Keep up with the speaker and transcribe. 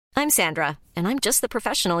I'm Sandra, and I'm just the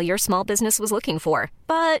professional your small business was looking for.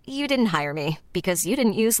 But you didn't hire me because you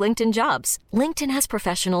didn't use LinkedIn Jobs. LinkedIn has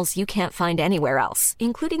professionals you can't find anywhere else,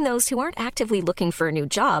 including those who aren't actively looking for a new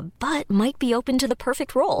job, but might be open to the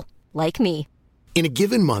perfect role, like me. In a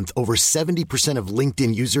given month, over 70% of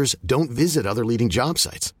LinkedIn users don't visit other leading job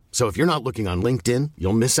sites. So if you're not looking on LinkedIn,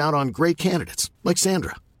 you'll miss out on great candidates like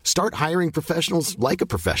Sandra. Start hiring professionals like a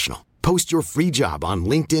professional. Post your free job on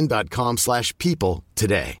linkedin.com/people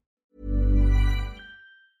today.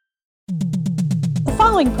 The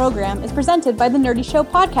following program is presented by the Nerdy Show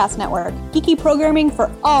Podcast Network, geeky programming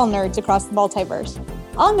for all nerds across the multiverse.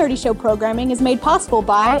 All Nerdy Show programming is made possible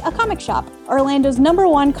by A Comic Shop, Orlando's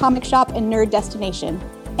 #1 comic shop and nerd destination,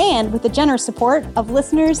 and with the generous support of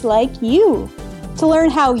listeners like you. To learn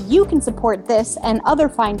how you can support this and other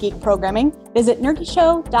fine geek programming, visit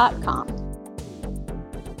nerdyshow.com.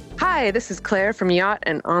 Hi, this is Claire from Yacht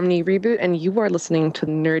and Omni Reboot, and you are listening to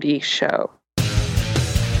The Nerdy Show.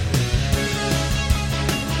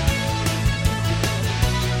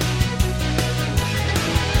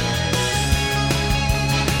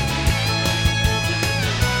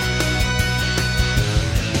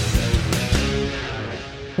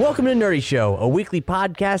 Welcome to Nerdy Show, a weekly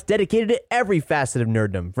podcast dedicated to every facet of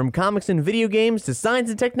nerddom, from comics and video games to science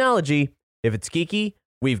and technology. If it's geeky,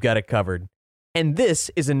 we've got it covered. And this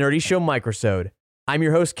is a Nerdy Show microsode. I'm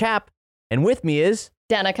your host, Cap, and with me is...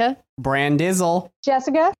 Danica. Brandizzle.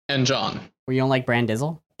 Jessica. And John. Well, you don't like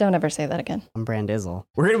Brandizzle? Don't ever say that again. I'm Brandizzle.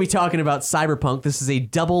 We're going to be talking about Cyberpunk. This is a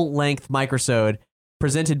double-length microsode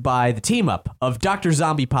presented by the team-up of Dr.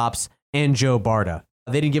 Zombie Pops and Joe Barta.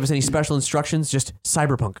 They didn't give us any special instructions, just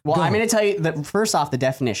cyberpunk. Well, Go. I'm going to tell you that first off, the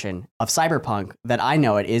definition of cyberpunk that I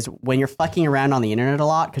know it is when you're fucking around on the internet a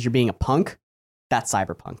lot because you're being a punk. That's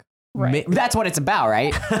cyberpunk. Right. That's what it's about,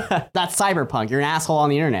 right? That's cyberpunk. You're an asshole on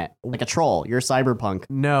the internet, like a troll. You're cyberpunk.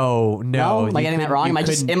 No. Am I getting that wrong?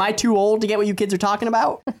 Am I too old to get what you kids are talking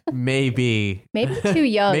about? Maybe. Maybe too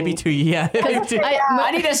young. Maybe too young.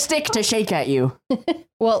 I need a stick to shake at you.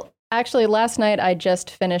 Well, actually, last night I just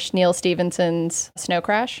finished Neil Stephenson's Snow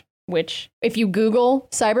Crash, which, if you Google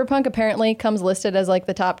cyberpunk, apparently comes listed as like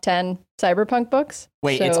the top 10 cyberpunk books.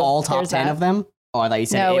 Wait, So it's all top there's 10 that. of them? Oh, I thought you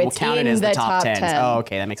said No, it it's counted in as the the top top 10. 10. Oh,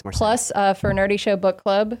 okay, that makes more sense. Plus, for Nerdy Show Book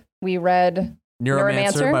Club, we read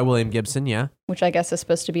Neuromancer by William Gibson, yeah. which I guess is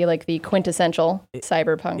supposed to be like the quintessential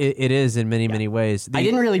cyberpunk. It is in many ways. I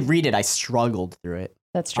didn't really read it. I struggled through it.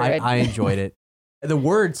 That's true. I enjoyed it. The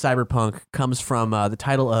word cyberpunk comes from the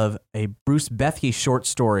title of a Bruce Bethke short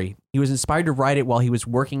story. He was inspired to write it while he was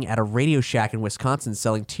working at a Radio Shack in Wisconsin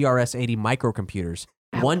selling TRS-80 microcomputers.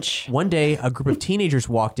 One day, a group of teenagers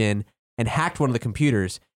walked in and hacked one of the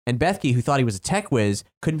computers, and Bethke, who thought he was a tech whiz,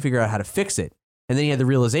 couldn't figure out how to fix it. And then he had the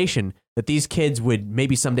realization that these kids would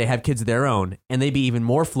maybe someday have kids of their own, and they'd be even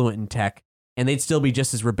more fluent in tech, and they'd still be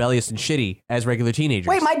just as rebellious and shitty as regular teenagers.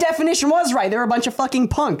 Wait, my definition was right. They're a bunch of fucking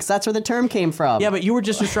punks. That's where the term came from. Yeah, but you were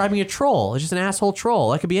just describing a troll. It's just an asshole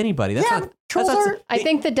troll. That could be anybody. Trolls are... I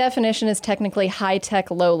think the definition is technically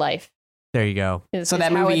high-tech lowlife. There you go. So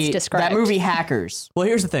that movie Hackers. Well,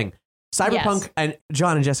 here's the thing. Cyberpunk, and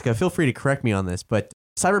John and Jessica, feel free to correct me on this, but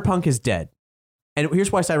Cyberpunk is dead. And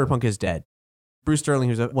here's why Cyberpunk is dead. Bruce Sterling,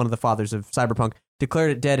 who's one of the fathers of Cyberpunk,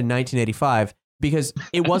 declared it dead in 1985 because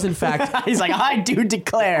it was, in fact... He's like, I do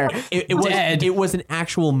declare dead. It was an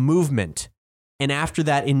actual movement. And after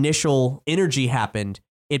that initial energy happened,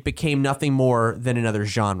 it became nothing more than another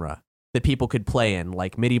genre that people could play in,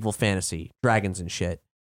 like medieval fantasy, dragons and shit.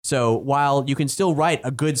 So while you can still write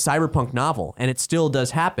a good cyberpunk novel, and it still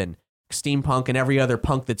does happen, steampunk and every other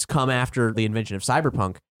punk that's come after the invention of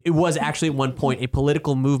cyberpunk, it was actually at one point a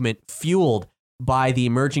political movement fueled by the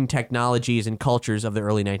emerging technologies and cultures of the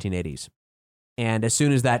early 1980s. And as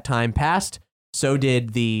soon as that time passed, so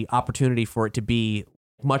did the opportunity for it to be,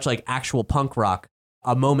 much like actual punk rock,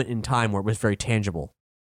 a moment in time where it was very tangible.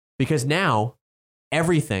 Because now,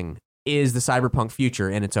 everything is the cyberpunk future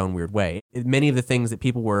in its own weird way. Many of the things that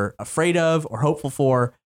people were afraid of or hopeful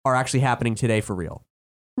for are actually happening today for real.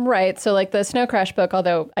 Right. So like the Snow Crash book,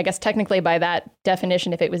 although I guess technically by that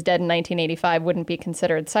definition, if it was dead in 1985, wouldn't be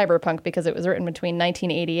considered cyberpunk because it was written between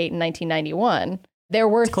 1988 and 1991. There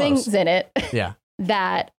were things in it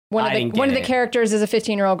that one of the characters is a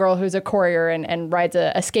 15-year-old girl who's a courier and rides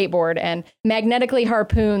a skateboard and magnetically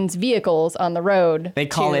harpoons vehicles on the road. They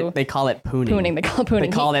call it pooning. Pooning. They call it pooning.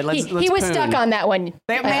 They call it let's he was poon. stuck on that one.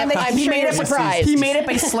 I'm sure you're surprised. He made up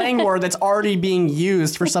a slang word that's already being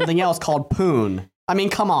used for something else called poon. I mean,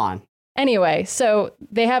 come on. Anyway, so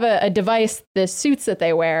they have a device, the suits that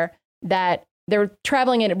they wear, that they're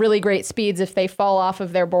traveling at really great speeds. If they fall off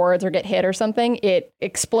of their boards or get hit or something, it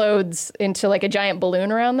explodes into like a giant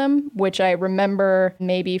balloon around them, which I remember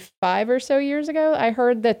maybe 5 or so years ago. I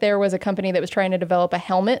heard that there was a company that was trying to develop a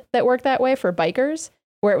helmet that worked that way for bikers,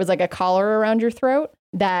 where it was like a collar around your throat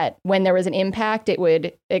that when there was an impact, it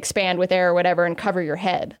would expand with air or whatever and cover your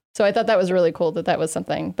head. So I thought that was really cool that was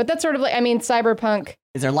something. But that's sort of like, I mean, cyberpunk.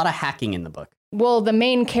 Is there a lot of hacking in the book? Well, the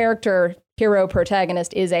main character, hero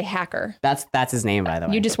protagonist, is a hacker. That's his name, by the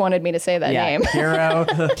way. You just wanted me to say that name.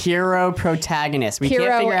 Hero protagonist. We Hero,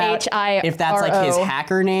 can't figure out H-I-R-O. if that's like his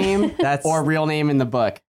hacker name or real name in the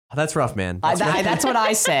book. That's rough, man. That's what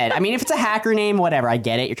I said. I mean, if it's a hacker name, whatever, I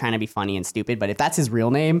get it. You're trying to be funny and stupid. But if that's his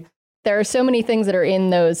real name. There are so many things that are in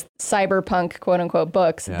those cyberpunk, quote unquote,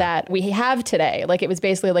 books that we have today. Like it was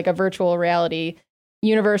basically like a virtual reality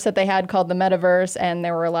universe that they had called the metaverse. And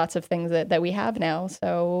there were lots of things that we have now.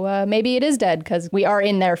 So maybe it is dead because we are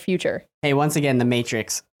in their future. Hey, once again, The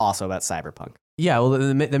Matrix, also about cyberpunk. Yeah, well,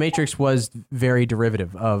 the Matrix was very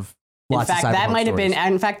derivative of lots of cyberpunk that might have stories.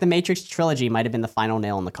 been, in fact, the Matrix trilogy might have been the final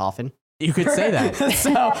nail in the coffin. You could say that.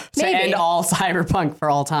 To end all cyberpunk for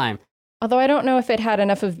all time. Although I don't know if it had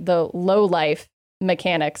enough of the low life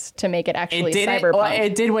mechanics to make it actually cyberpunk.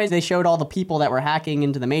 It did when they showed all the people that were hacking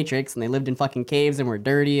into the Matrix and they lived in fucking caves and were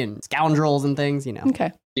dirty and scoundrels and things, you know.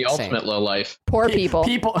 Okay. The ultimate low life. Poor people.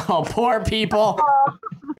 Poor people.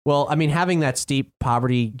 Well, I mean, having that steep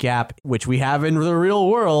poverty gap, which we have in the real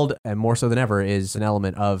world, and more so than ever, is an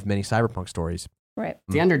element of many cyberpunk stories. Right.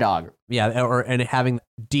 The underdog. Yeah, and having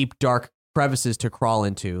deep, dark crevices to crawl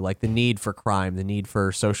into, like the need for crime, the need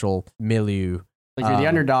for social milieu. Like you're the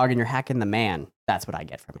underdog and you're hacking the man. That's what I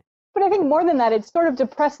get from it. But I think more than that, it's sort of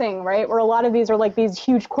depressing, right? Where a lot of these are like these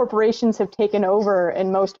huge corporations have taken over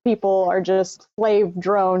and most people are just slave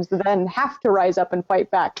drones that then have to rise up and fight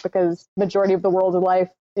back because majority of the world of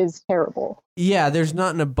life is terrible. Yeah, there's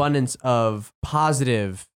not an abundance of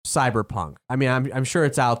positive cyberpunk. I mean, I'm sure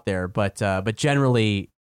it's out there, but generally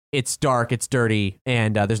it's dark, it's dirty,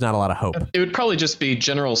 and there's not a lot of hope. It would probably just be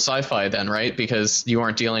general sci-fi then, right? Because you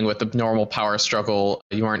aren't dealing with the normal power struggle.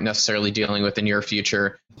 You aren't necessarily dealing with the near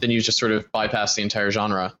future. Then you just sort of bypass the entire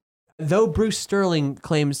genre. Though Bruce Sterling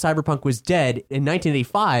claims cyberpunk was dead in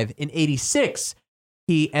 1985, in 86,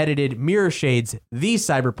 he edited Mirror Shades, the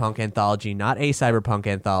cyberpunk anthology, not a cyberpunk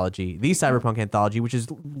anthology, the cyberpunk anthology, which is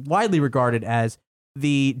widely regarded as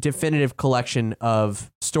the definitive collection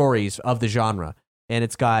of stories of the genre. And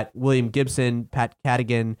it's got William Gibson, Pat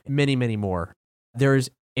Cadigan, many, many more. There's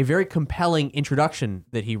a very compelling introduction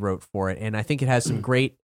that he wrote for it, and I think it has some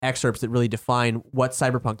great excerpts that really define what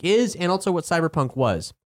cyberpunk is and also what cyberpunk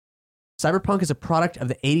was. Cyberpunk is a product of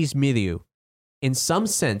the 80s milieu, in some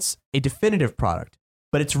sense, a definitive product,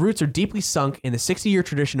 but its roots are deeply sunk in the 60-year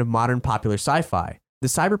tradition of modern popular sci-fi. The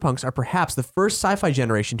cyberpunks are perhaps the first sci-fi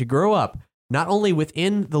generation to grow up not only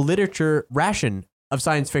within the literature ration of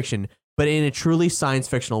science fiction, but in a truly science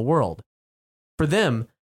fictional world. For them,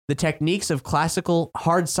 the techniques of classical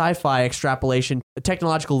hard sci-fi extrapolation,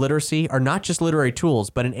 technological literacy are not just literary tools,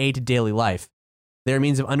 but an aid to daily life. They are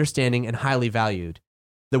means of understanding and highly valued.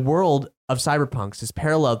 The world of cyberpunks is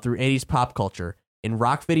paralleled through 80s pop culture, in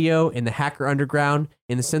rock video, in the hacker underground,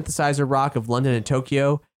 in the synthesizer rock of London and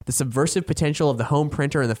Tokyo, the subversive potential of the home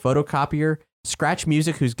printer and the photocopier, scratch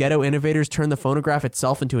music whose ghetto innovators turned the phonograph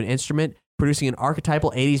itself into an instrument, producing an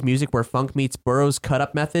archetypal 80s music where funk meets Burroughs'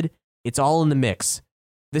 cut-up method. It's all in the mix.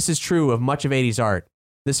 This is true of much of 80s art.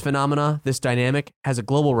 This phenomena, this dynamic, has a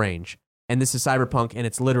global range, and this is cyberpunk in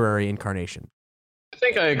its literary incarnation. I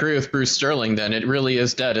think I agree with Bruce Sterling then. It really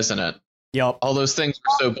is dead, isn't it? Yep. All those things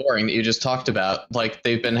are so boring that you just talked about, like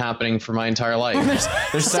they've been happening for my entire life.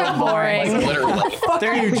 They're so boring. Like,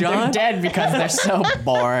 literally. They're dead because they're so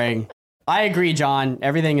boring. I agree, John.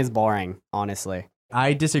 Everything is boring, honestly.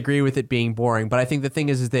 I disagree with it being boring, but I think the thing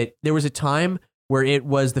is that there was a time where it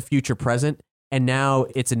was the future present, and now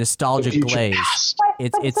it's a nostalgic glaze.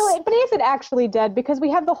 But is it actually dead? Because we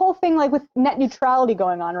have the whole thing like with net neutrality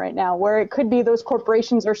going on right now, where it could be those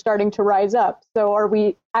corporations are starting to rise up. So are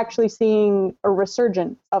we actually seeing a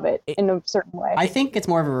resurgence of it in a certain way? I think it's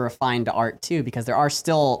more of a refined art, too, because there are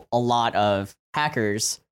still a lot of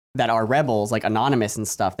hackers that are rebels, like Anonymous and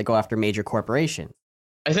stuff, that go after major corporations.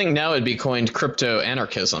 I think now it'd be coined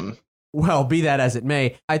crypto-anarchism. Well, be that as it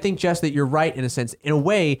may, I think, Jess, that you're right in a sense. In a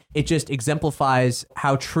way, it just exemplifies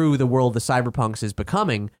how true the world of cyberpunks is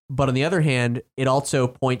becoming. But on the other hand, it also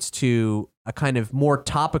points to a kind of more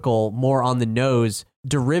topical, more on the nose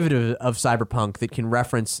derivative of cyberpunk that can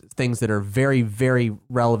reference things that are very, very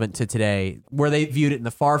relevant to today. Where they viewed it in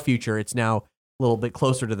the far future, it's now a little bit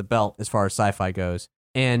closer to the belt as far as sci-fi goes.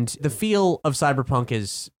 And the feel of cyberpunk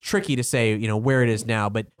is tricky to say, where it is now.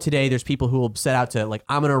 But today there's people who will set out to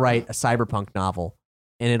I'm going to write a cyberpunk novel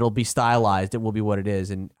and it'll be stylized. It will be what it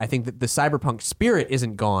is. And I think that the cyberpunk spirit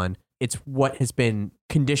isn't gone. It's what has been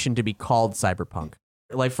conditioned to be called cyberpunk.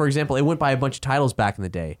 Like, for example, it went by a bunch of titles back in the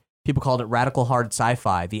day. People called it radical hard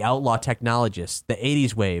sci-fi, the outlaw technologists, the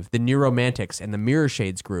 80s wave, the new romantics, and the mirror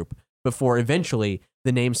shades group, before eventually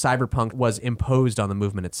the name cyberpunk was imposed on the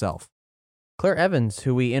movement itself. Claire Evans,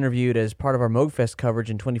 who we interviewed as part of our Moogfest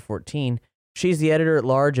coverage in 2014, she's the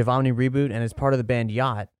editor-at-large of Omni Reboot and is part of the band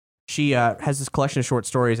Yacht. She has this collection of short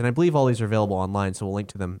stories, and I believe all these are available online, so we'll link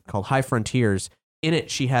to them, called High Frontiers. In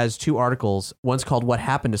it, she has 2 articles. One's called What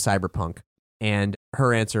Happened to Cyberpunk, and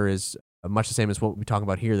her answer is much the same as what we talk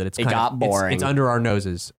about here, that it got boring. It's under our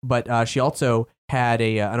noses. But she also had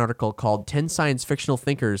an article called 10 Science Fictional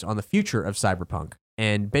Thinkers on the Future of Cyberpunk.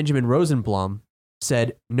 And Benjamin Rosenblum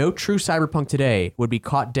said, no true cyberpunk today would be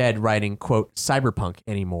caught dead writing, quote, cyberpunk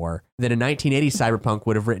anymore than a 1980s cyberpunk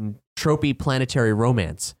would have written tropey planetary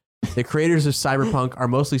romance. The creators of cyberpunk are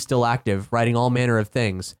mostly still active, writing all manner of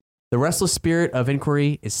things. The restless spirit of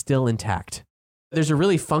inquiry is still intact. There's a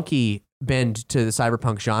really funky bend to the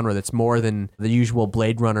cyberpunk genre that's more than the usual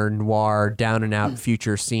Blade Runner noir down and out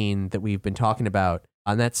future scene that we've been talking about,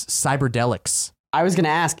 and that's cyberdelics. I was going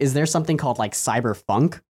to ask, is there something called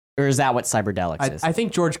cyberfunk, or is that what cyberdelics is? I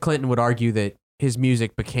think George Clinton would argue that his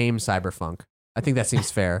music became cyberfunk. I think that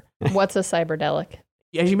seems fair. What's a cyberdelic?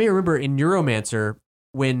 As you may remember, in Neuromancer,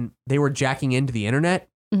 when they were jacking into the internet,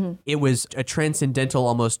 it was a transcendental,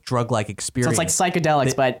 almost drug-like experience. So it's like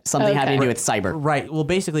psychedelics, but something having to do with cyber. Right. Well,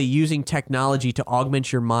 basically using technology to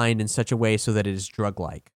augment your mind in such a way so that it is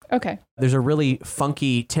drug-like. Okay. There's a really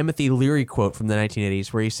funky Timothy Leary quote from the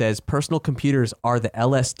 1980s where he says, personal computers are the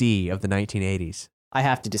LSD of the 1980s. I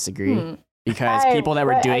have to disagree. Because people that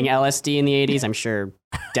were doing LSD in the 80s, I'm sure,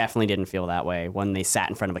 definitely didn't feel that way when they sat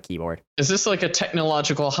in front of a keyboard. Is this like a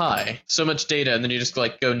technological high? So much data, and then you just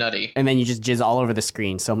go nutty. And then you just jizz all over the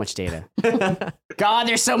screen. So much data. God,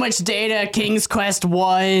 there's so much data. King's Quest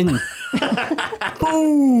 1.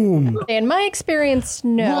 Boom. In my experience,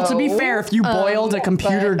 no. Well, to be fair, if you boiled a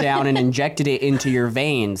computer down and injected it into your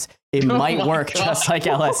veins, it might work just like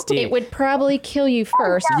LSD. It would probably kill you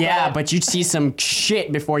first. Yeah, but you'd see some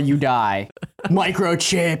shit before you die.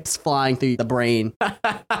 Microchips flying through the brain.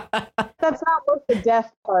 That's not what the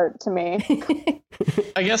death part to me.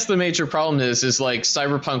 I guess the major problem is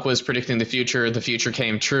cyberpunk was predicting the future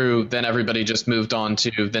came true, then everybody just moved on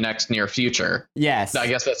to the next near future. Yes. I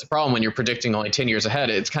guess that's the problem when you're predicting only 10 years ahead.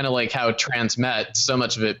 It's kind of like how Transmet, so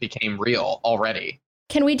much of it became real already.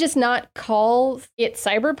 Can we just not call it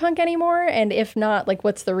cyberpunk anymore? And if not,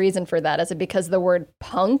 what's the reason for that? Is it because the word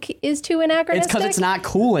punk is too anachronistic? It's because it's not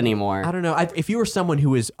cool anymore. I don't know. If you were someone who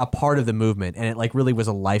was a part of the movement and it really was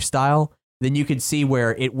a lifestyle, then you could see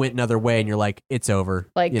where it went another way and you're like, it's over.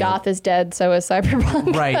 Goth is dead, so is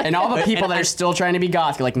cyberpunk. Right. And all the people that are still trying to be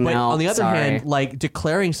goth, you're like, no, but on the other sorry. hand,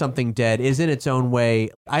 declaring something dead is in its own way.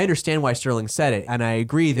 I understand why Sterling said it, and I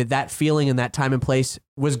agree that feeling in that time and place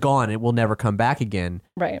was gone. It will never come back again.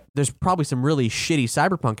 Right. There's probably some really shitty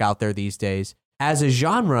cyberpunk out there these days. As a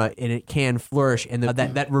genre, and it can flourish, and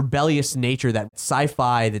that rebellious nature, that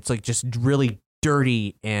sci-fi that's just really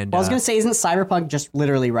dirty and... Well, I was going to say, isn't cyberpunk just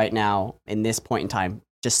literally right now, in this point in time,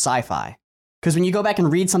 just sci-fi? Because when you go back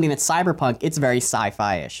and read something that's cyberpunk, it's very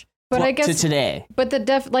sci-fi-ish. But I guess... To today. But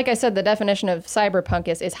like I said, the definition of cyberpunk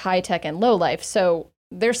is high-tech and low-life, so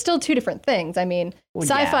they're still two different things. I mean,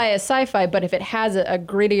 sci-fi is sci-fi, but if it has a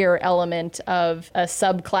grittier element of a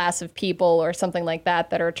subclass of people or something like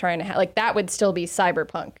that are trying to... that would still be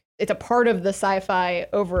cyberpunk. It's a part of the sci-fi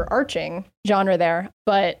overarching genre there,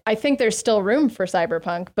 but I think there's still room for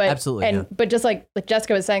cyberpunk. But absolutely, but just like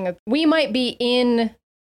Jessica was saying, we might be in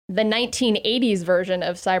the 1980s version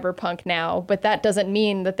of cyberpunk now, but that doesn't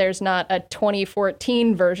mean that there's not a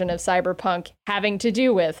 2014 version of cyberpunk having to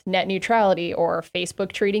do with net neutrality or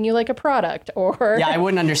Facebook treating you like a product. Or yeah, I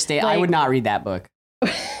wouldn't understand. I would not read that book.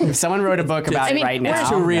 If someone wrote a book about it right now, it's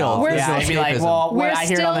too real. I'd be like, well, we're I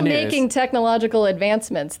hear it on the still news. making technological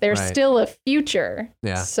advancements. There's still a future.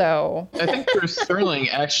 Yeah. So I think Bruce Sterling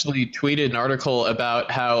actually tweeted an article about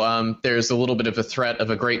how there's a little bit of a threat of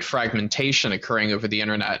a great fragmentation occurring over the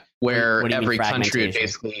internet, where every country would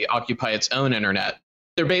basically occupy its own internet.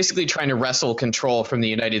 They're basically trying to wrestle control from the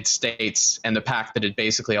United States and the pact that had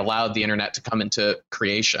basically allowed the internet to come into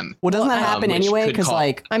creation. Well, doesn't that happen anyway? Because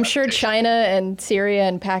I'm sure China and Syria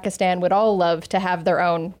and Pakistan would all love to have their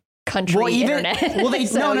own country internet. Well,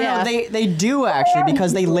 they do actually,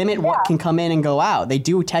 because they limit what can come in and go out. They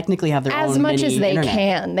do technically have their own as much mini as they internet.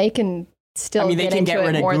 can. They can still they get can into get rid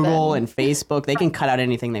it of more Google than... and Facebook. They can cut out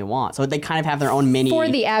anything they want. So they kind of have their own mini... For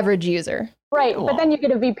the average user. Right, Cool. but then you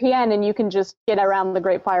get a VPN and you can just get around the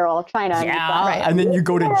Great Firewall of China. Yeah, Right. and then you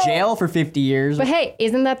go to jail for 50 years. But hey,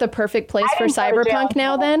 isn't that the perfect place for didn't go to jail. cyberpunk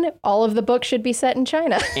now then? All of the books should be set in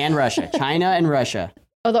China. And Russia. China and Russia.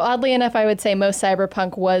 Although oddly enough, I would say most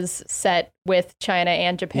cyberpunk was set with China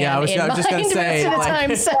and Japan Yeah, I was in just gonna mind say, most of the like-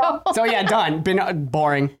 time. So So yeah, done. Been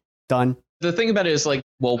boring. Done. The thing about it is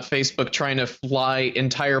Facebook trying to fly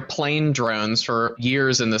entire plane drones for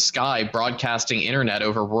years in the sky, broadcasting internet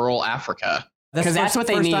over rural Africa. That's what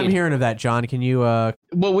they first need. time hearing of that, John. Can you? Well,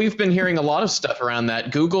 we've been hearing a lot of stuff around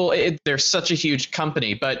that. Google, they're such a huge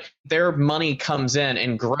company, but their money comes in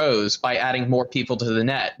and grows by adding more people to the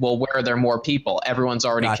net. Well, where are there more people? Everyone's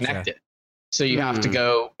already connected. So you have to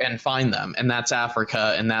go and find them. And that's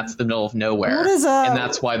Africa, and that's the middle of nowhere. And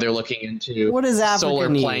that's why they're looking into what does Africa solar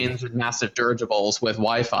need? planes and massive dirigibles with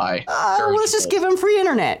Wi-Fi. Let's just give them free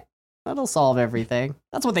internet. That'll solve everything.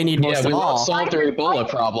 That's what they need most Yeah, of we all. won't solve the Ebola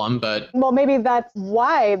problem, but Well, maybe that's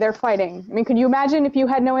why they're fighting. I mean, could you imagine if you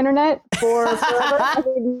had no internet for forever? I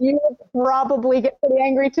mean, you would probably get pretty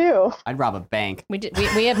angry too. I'd rob a bank.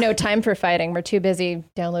 we have no time for fighting. We're too busy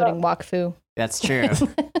downloading Wakfu. That's true.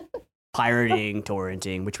 Pirating,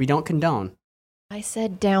 torrenting, which we don't condone. I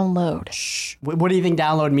said download. Shh. What do you think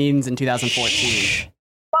download means in 2014? Shh.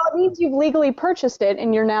 Well, it means you've legally purchased it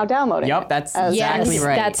and you're now downloading it. Yep, that's exactly Yes,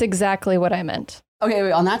 right. that's exactly what I meant. Okay,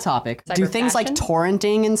 wait, on that topic, do Cyber things like fashion?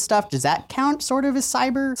 torrenting and stuff, does that count sort of as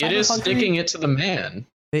cyber? it is cyberpunkery? sticking it to the man.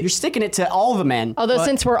 You're sticking it to all the men. Although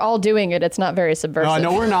since we're all doing it, it's not very subversive.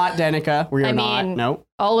 No, we're not, Danica. We are I not. mean- Nope.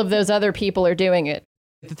 All of those other people are doing it.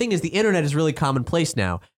 The thing is, the internet is really commonplace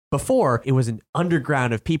now. Before, it was an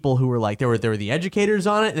underground of people who were like, there were the educators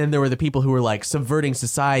on it, and then there were the people who were like subverting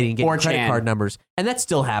society and getting 4chan. credit card numbers. And that's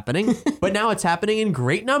still happening, but now it's happening in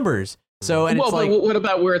great numbers. So, and Well, it's like, but what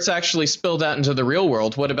about where it's actually spilled out into the real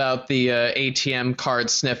world? What about the ATM card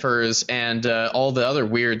sniffers and all the other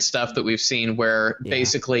weird stuff that we've seen where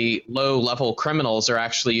basically low-level criminals are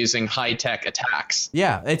actually using high-tech attacks?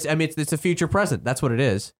 yeah, it's a future present. That's what it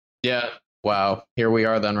is. Yeah. Wow. Here we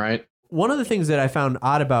are then, right? One of the things that I found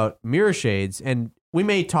odd about Mirror Shades, and we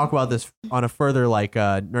may talk about this on a further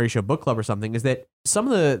Nerdy Show book club or something, is that some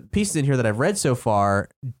of the pieces in here that I've read so far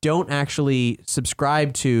don't actually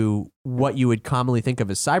subscribe to what you would commonly think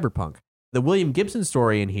of as cyberpunk. The William Gibson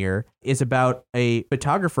story in here is about a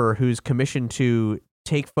photographer who's commissioned to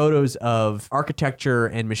take photos of architecture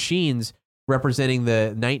and machines representing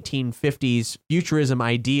the 1950s futurism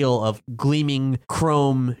ideal of gleaming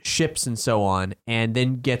chrome ships and so on, and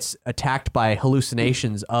then gets attacked by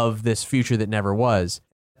hallucinations of this future that never was.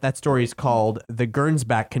 That story is called The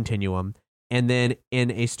Gernsback Continuum. And then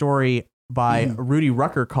in a story by Rudy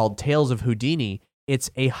Rucker called Tales of Houdini, it's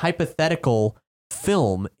a hypothetical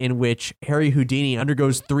film in which Harry Houdini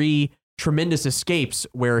undergoes 3 tremendous escapes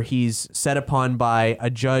where he's set upon by a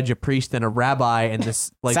judge, a priest, and a rabbi, and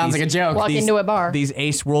this Sounds like a joke. Walk into a bar. These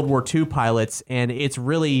ace World War II pilots, and it's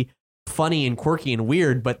really funny and quirky and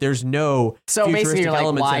weird, but there's no futuristic you're like,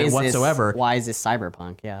 elements why in it is whatsoever. Why is this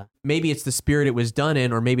cyberpunk? Yeah. Maybe it's the spirit it was done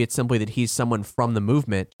in, or maybe it's simply that he's someone from the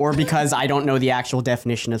movement. Or because I don't know the actual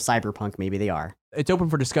definition of cyberpunk, maybe they are. It's open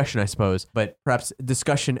for discussion, I suppose, but perhaps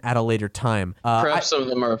discussion at a later time. Perhaps some of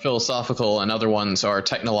them are philosophical and other ones are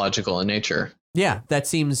technological in nature. Yeah, that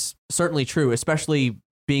seems certainly true, especially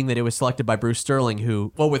being that it was selected by Bruce Sterling,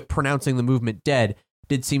 who, well, with pronouncing the movement dead,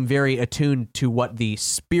 did seem very attuned to what the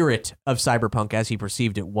spirit of cyberpunk as he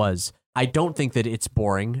perceived it was. I don't think that it's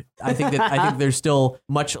boring. I think there's still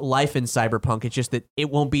much life in cyberpunk. It's just that it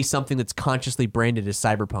won't be something that's consciously branded as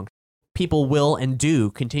cyberpunk. People will and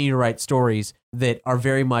do continue to write stories that are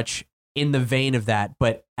very much in the vein of that,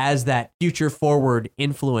 but as that future forward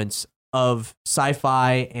influence of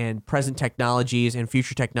sci-fi and present technologies and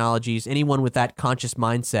future technologies, anyone with that conscious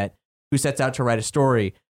mindset who sets out to write a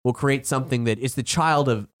story will create something that is the child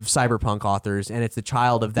of cyberpunk authors, and it's the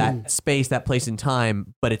child of that space, that place in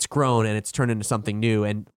time, but it's grown and it's turned into something new.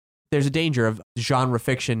 And there's a danger of genre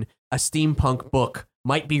fiction. A steampunk book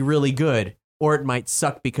might be really good, or it might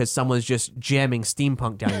suck because someone's just jamming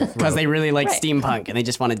steampunk down your throat. Because they really like steampunk and they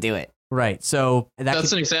just want to do it. Right. So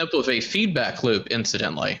that's an example of a feedback loop,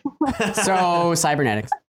 incidentally. So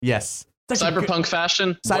cybernetics. Yes. Cyberpunk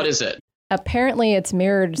fashion. What is it? Apparently, it's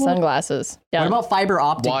mirrored sunglasses. What about fiber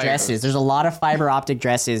optic Wires. dresses? There's a lot of fiber optic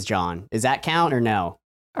dresses, John. Does that count or no?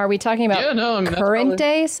 Are we talking about that's current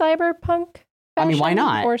day cyberpunk fashion? I mean, why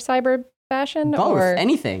not? Or cyber fashion? Both. Or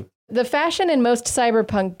Anything. the fashion in most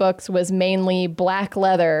cyberpunk books was mainly black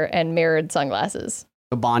leather and mirrored sunglasses.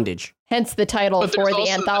 The bondage. Hence the title for the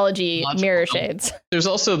anthology Mirror Shades. There's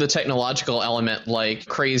also the technological element, like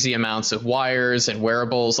crazy amounts of wires and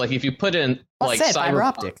wearables. Like if you put in fiber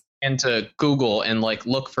optics into Google and like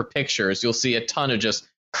look for pictures, you'll see a ton of just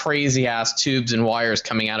crazy ass tubes and wires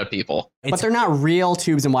coming out of people. But they're not real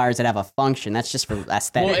tubes and wires that have a function. That's just for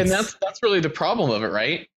aesthetics. Well, and that's really the problem of it,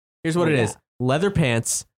 right? Here's what it is. Leather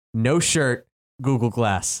pants, no shirt, Google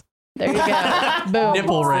Glass. There you go. Boom.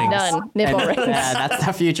 Nipple rings. Done. Nipple rings. Yeah, that's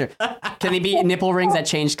the future. Can they be nipple rings that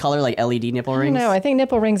change color, like LED nipple rings? No, I think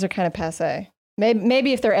nipple rings are kind of passe.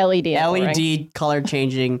 Maybe if they're LED. LED color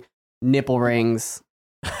changing nipple rings.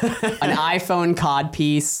 An iPhone cod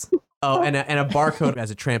piece. Oh, and a barcode as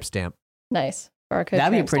a tramp stamp. Nice. Barcode.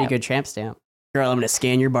 That'd be a pretty good tramp stamp. Girl, I'm going to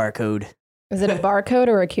scan your barcode. Is it a barcode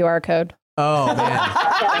or a QR code? Oh, man.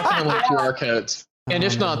 Definitely QR codes. And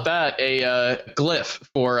if not that, a glyph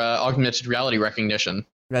for augmented reality recognition.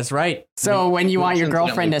 That's right. So when you want your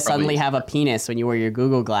girlfriend to suddenly have a penis when you wear your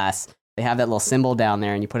Google Glass, they have that little symbol down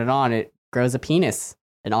there and you put it on, it grows a penis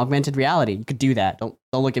in augmented reality. You could do that. Don't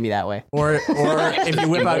look at me that way. Or if you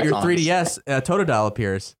whip out your 3DS, Totodile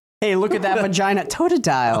appears. Hey, look at that vagina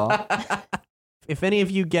Totodile. If any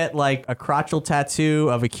of you get like a crotchal tattoo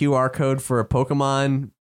of a QR code for a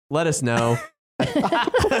Pokemon, let us know.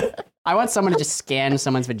 I want someone to just scan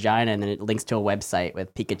someone's vagina and then it links to a website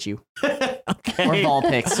with Pikachu. Okay. Or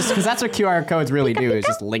Vulpix. Just because that's what QR codes really do, is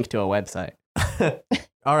just link to a website.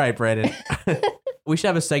 All right, Brandon. We should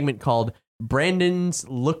have a segment called Brandon's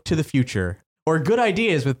Look to the Future, or Good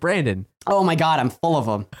Ideas with Brandon. Oh my God, I'm full of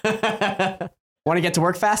them. Want to get to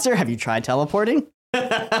work faster? Have you tried teleporting?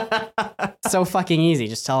 So fucking easy.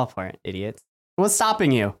 Just teleport, idiots. What's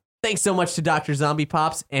stopping you? Thanks so much to Dr. Zombie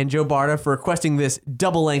Pops and Joe Barta for requesting this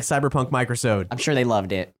double-length Cyberpunk microsode. I'm sure they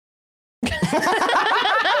loved it.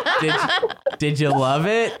 Did you love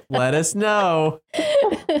it? Let us know.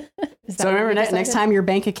 So remember, next time your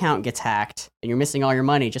bank account gets hacked and you're missing all your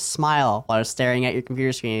money, just smile while staring at your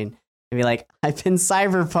computer screen and be like, I've been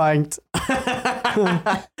cyberpunked.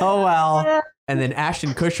 Oh, well. And then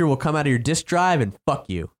Ashton Kutcher will come out of your disk drive and fuck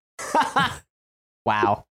you.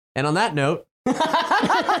 Wow. And on that note,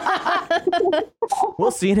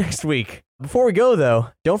 we'll see you next week. Before we go, though,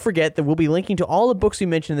 don't forget that we'll be linking to all the books we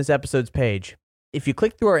mentioned in this episode's page. If you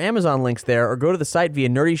click through our Amazon links there or go to the site via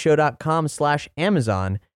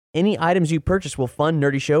nerdyshow.com/Amazon, any items you purchase will fund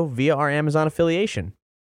Nerdy Show via our Amazon affiliation.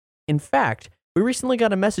 In fact, we recently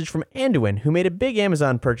got a message from Anduin, who made a big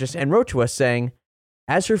Amazon purchase and wrote to us saying,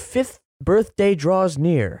 as her 5th birthday draws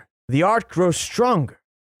near, the art grows stronger.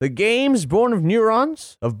 The games born of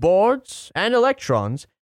neurons, of boards, and electrons,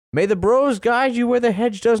 may the bros guide you where the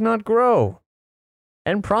hedge does not grow.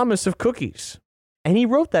 And promise of cookies. And he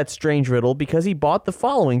wrote that strange riddle because he bought the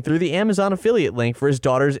following through the Amazon affiliate link for his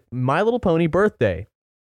daughter's My Little Pony birthday.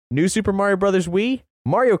 New Super Mario Bros. Wii,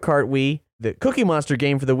 Mario Kart Wii, the Cookie Monster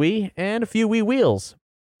game for the Wii, and a few Wii wheels.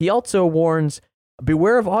 He also warns,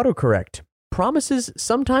 beware of autocorrect. Promises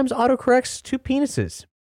sometimes autocorrects to penises.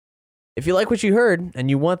 If you like what you heard and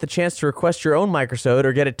you want the chance to request your own microsode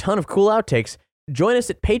or get a ton of cool outtakes, join us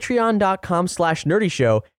at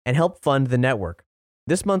patreon.com/nerdyshow and help fund the network.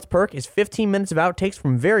 This month's perk is 15 minutes of outtakes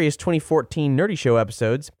from various 2014 Nerdy Show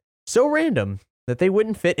episodes, so random that they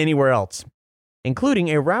wouldn't fit anywhere else, including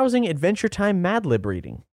a rousing Adventure Time Mad Lib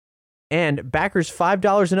reading. And backers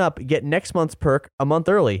 $5 and up get next month's perk a month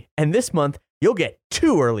early, and this month you'll get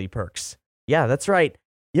 2 early perks. Yeah, that's right.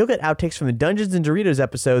 You'll get outtakes from the Dungeons and Doritos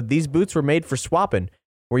episode, These Boots Were Made for Swappin',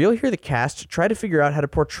 where you'll hear the cast try to figure out how to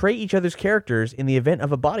portray each other's characters in the event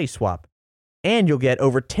of a body swap. And you'll get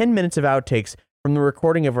over 10 minutes of outtakes from the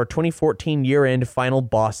recording of our 2014 year-end final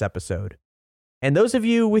boss episode. And those of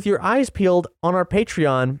you with your eyes peeled on our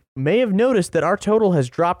Patreon may have noticed that our total has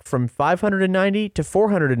dropped from 590 to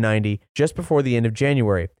 490 just before the end of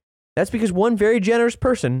January. That's because one very generous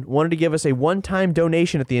person wanted to give us a one-time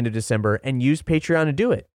donation at the end of December and used Patreon to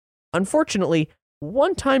do it. Unfortunately,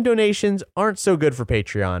 one-time donations aren't so good for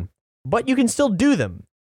Patreon, but you can still do them.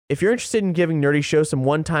 If you're interested in giving Nerdy Show some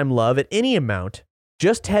one-time love at any amount,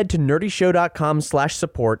 just head to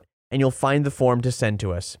nerdyshow.com/support and you'll find the form to send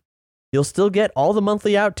to us. You'll still get all the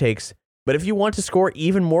monthly outtakes, but if you want to score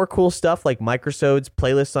even more cool stuff like microsodes,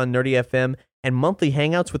 playlists on Nerdy FM, and monthly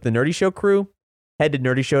hangouts with the Nerdy Show crew, head to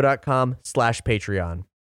nerdyshow.com/Patreon.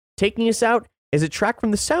 Taking us out is a track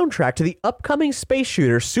from the soundtrack to the upcoming space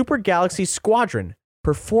shooter Super Galaxy Squadron,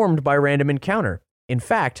 performed by Random Encounter. In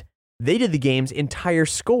fact, they did the game's entire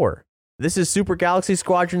score. This is Super Galaxy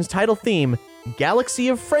Squadron's title theme, Galaxy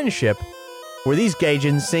of Friendship, where these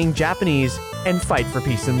Gaijins sing Japanese and fight for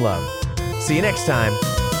peace and love. See you next time.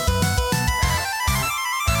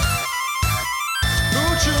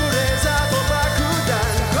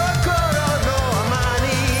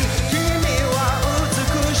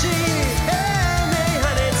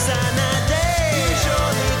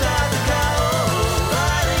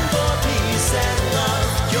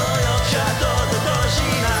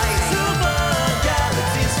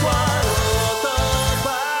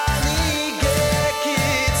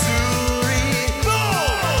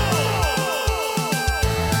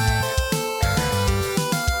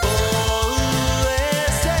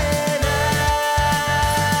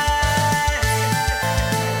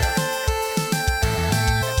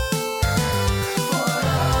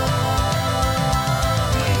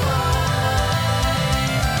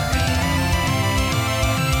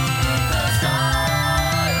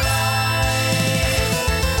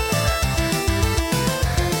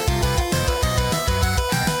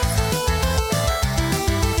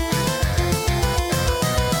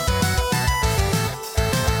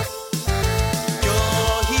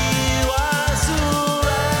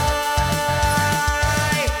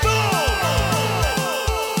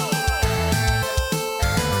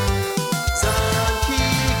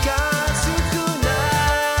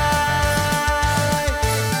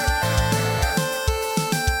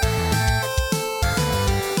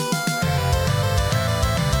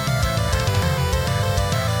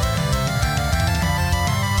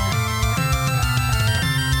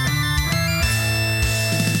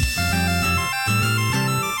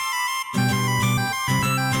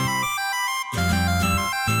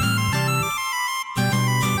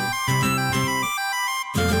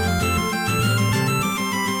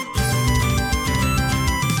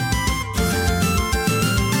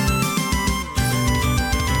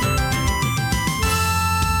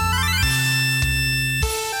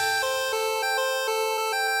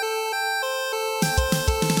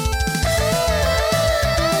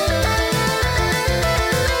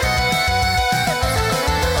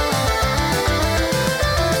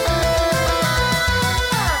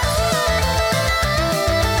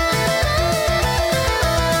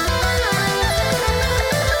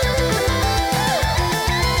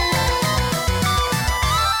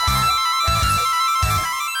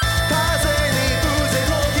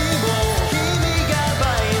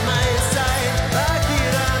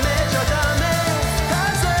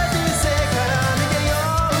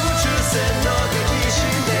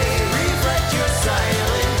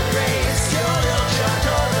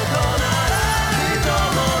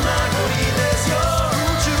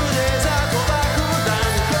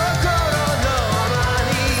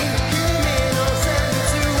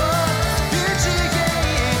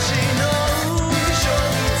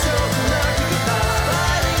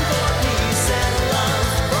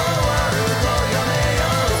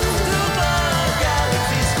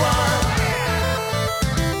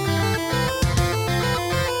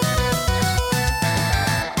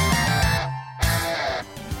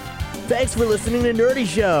 Thanks for listening to Nerdy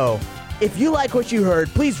Show. If you like what you heard,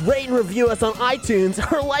 please rate and review us on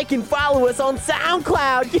iTunes or like and follow us on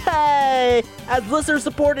SoundCloud. Yay! As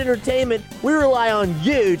listener-supported entertainment, we rely on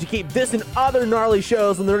you to keep this and other gnarly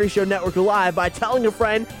shows on the Nerdy Show Network alive by telling a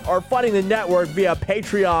friend or funding the network via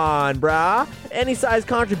Patreon, brah. Any size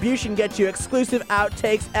contribution gets you exclusive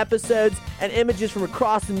outtakes, episodes, and images from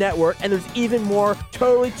across the network, and there's even more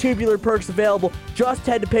totally tubular perks available. Just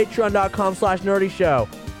head to patreon.com/nerdyshow.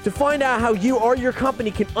 To find out how you or your company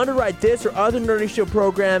can underwrite this or other Nerdy Show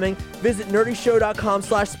programming, visit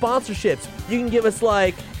nerdyshow.com/sponsorships. You can give us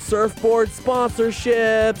like surfboard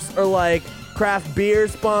sponsorships or like craft beer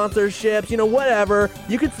sponsorships, whatever.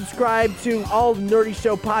 You can subscribe to all the Nerdy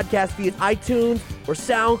Show podcasts via iTunes or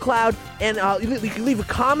SoundCloud, and you can leave a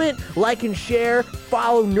comment, like and share.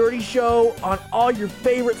 Follow Nerdy Show on all your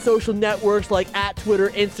favorite social networks like @Twitter,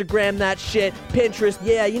 Instagram, that shit, Pinterest.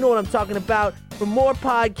 Yeah, you know what I'm talking about. For more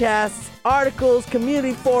podcasts, articles,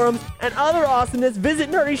 community forums, and other awesomeness, visit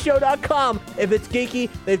nerdyshow.com. If it's geeky,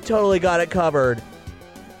 they've totally got it covered.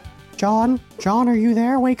 John, are you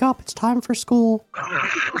there? Wake up, it's time for school. I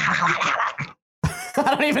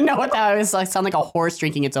don't even know what that is. I sound like a horse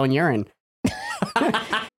drinking its own urine.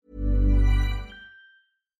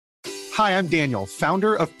 Hi, I'm Daniel,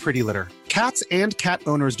 founder of Pretty Litter. Cats and cat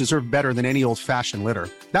owners deserve better than any old-fashioned litter.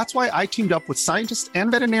 That's why I teamed up with scientists and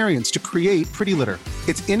veterinarians to create Pretty Litter.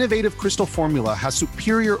 Its innovative crystal formula has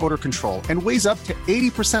superior odor control and weighs up to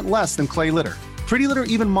 80% less than clay litter. Pretty Litter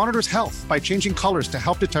even monitors health by changing colors to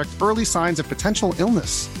help detect early signs of potential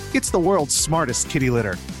illness. It's the world's smartest kitty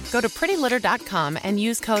litter. Go to prettylitter.com and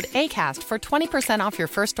use code ACAST for 20% off your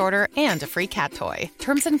first order and a free cat toy.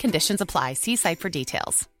 Terms and conditions apply. See site for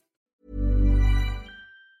details.